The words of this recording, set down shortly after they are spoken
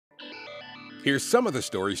Here's some of the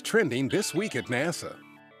stories trending this week at NASA.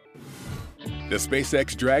 The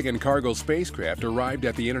SpaceX Dragon cargo spacecraft arrived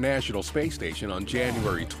at the International Space Station on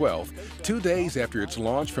January 12, 2 days after its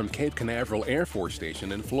launch from Cape Canaveral Air Force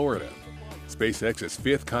Station in Florida. SpaceX's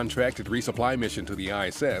fifth contracted resupply mission to the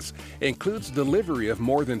ISS includes delivery of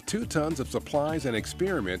more than 2 tons of supplies and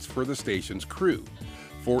experiments for the station's crew.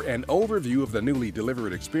 For an overview of the newly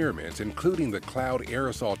delivered experiments, including the Cloud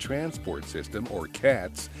Aerosol Transport System, or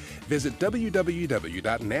CATS, visit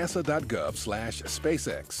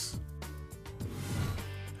www.nasa.gov/SpaceX.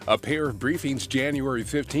 A pair of briefings January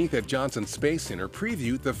 15th at Johnson Space Center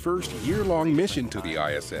previewed the first year-long mission to the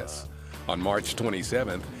ISS. On March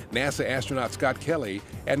 27th, NASA astronaut Scott Kelly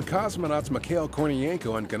and cosmonauts Mikhail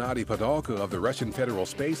Kornienko and Gennady Podolko of the Russian Federal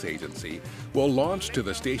Space Agency will launch to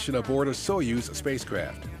the station aboard a Soyuz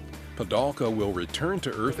spacecraft. Podolko will return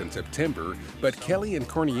to Earth in September, but Kelly and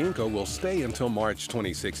Kornienko will stay until March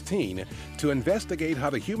 2016 to investigate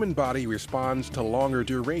how the human body responds to longer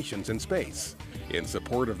durations in space, in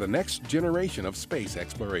support of the next generation of space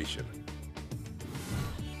exploration.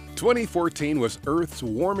 2014 was Earth's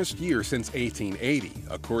warmest year since 1880,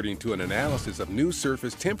 according to an analysis of new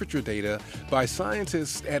surface temperature data by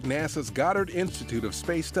scientists at NASA's Goddard Institute of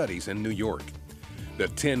Space Studies in New York. The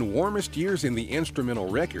 10 warmest years in the instrumental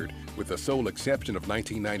record, with the sole exception of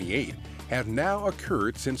 1998, have now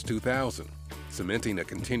occurred since 2000, cementing a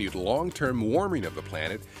continued long-term warming of the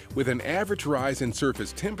planet with an average rise in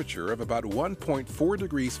surface temperature of about 1.4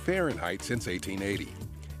 degrees Fahrenheit since 1880.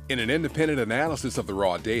 In an independent analysis of the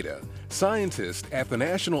raw data, scientists at the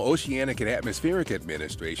National Oceanic and Atmospheric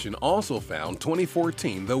Administration also found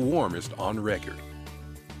 2014 the warmest on record.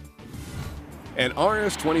 An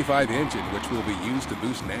RS-25 engine, which will be used to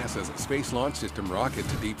boost NASA's Space Launch System rocket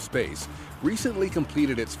to deep space, recently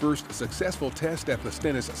completed its first successful test at the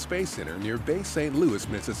Stennis Space Center near Base St. Louis,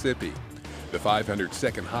 Mississippi. The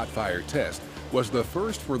 500-second hot-fire test was the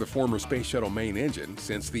first for the former Space Shuttle main engine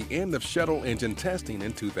since the end of shuttle engine testing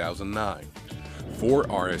in 2009. 4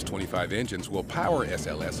 RS-25 engines will power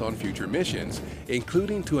SLS on future missions,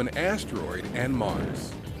 including to an asteroid and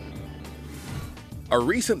Mars. A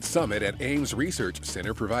recent summit at Ames Research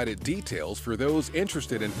Center provided details for those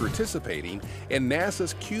interested in participating in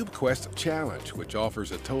NASA's CubeQuest Challenge, which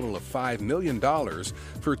offers a total of $5 million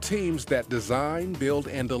for teams that design, build,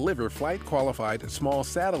 and deliver flight-qualified small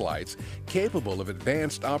satellites capable of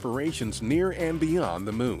advanced operations near and beyond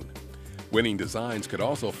the Moon. Winning designs could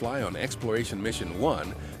also fly on Exploration Mission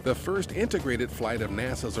 1, the first integrated flight of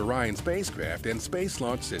NASA's Orion spacecraft and Space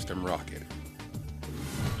Launch System rocket.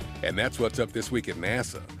 And that's what's up this week at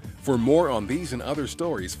NASA. For more on these and other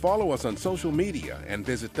stories, follow us on social media and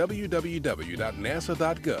visit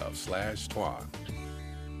www.nasa.gov/twan.